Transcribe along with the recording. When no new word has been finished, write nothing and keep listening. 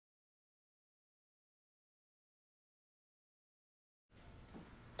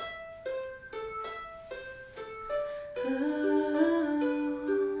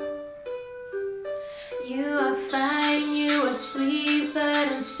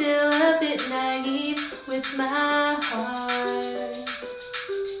still a bit naive with my heart.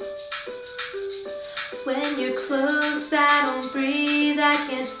 When you're close, I don't breathe, I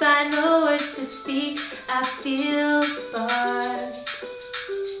can't find the words to speak. I feel sparks,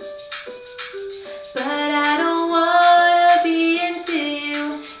 but I don't wanna be into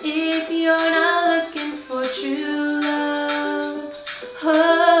you if you're not looking for true love.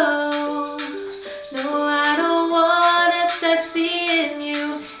 Oh, no, I don't wanna start seeing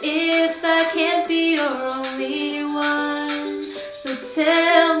you if I can't be your only one. So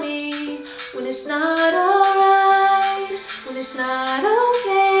tell me when it's not alright, when it's not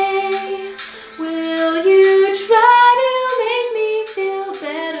okay. Will you try to make me feel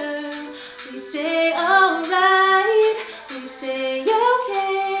better? We say alright, we say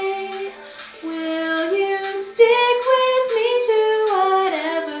okay. Will you stick with me through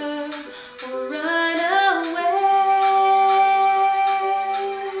whatever, or run away?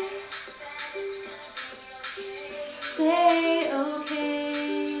 Say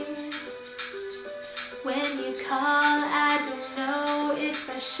okay. When you call, I don't know if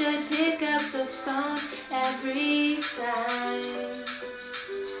I should pick up the phone every time.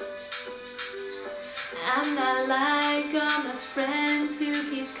 I'm not like all my friends who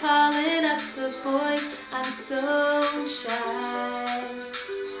keep calling up the boys. I'm so shy,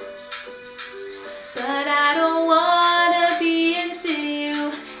 but I don't wanna be into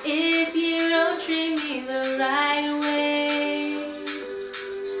you if you don't treat me the right way.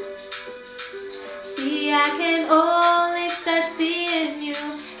 See, I can only start seeing you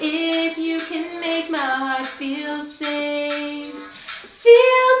if you can make my heart feel safe.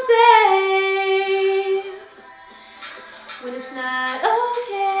 Feel safe when it's not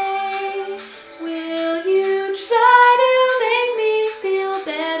okay. Will you try to make me feel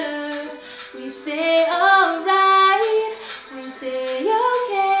better? We say alright, we say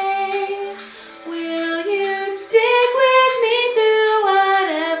okay. Will you stick with me through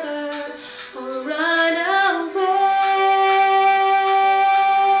whatever, or run away?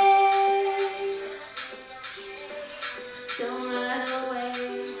 Don't run away.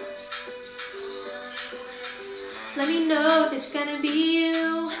 Let me know if it's gonna be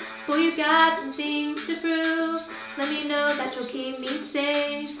you. Boy, you got some things to prove. Let me know that you'll keep me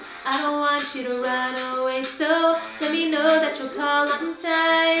safe. I don't want you to run away, so let me know that you'll call on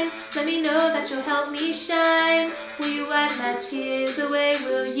time. Let me know that you'll help me shine. Will you wipe my tears away?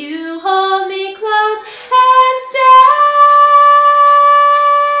 Will you hold me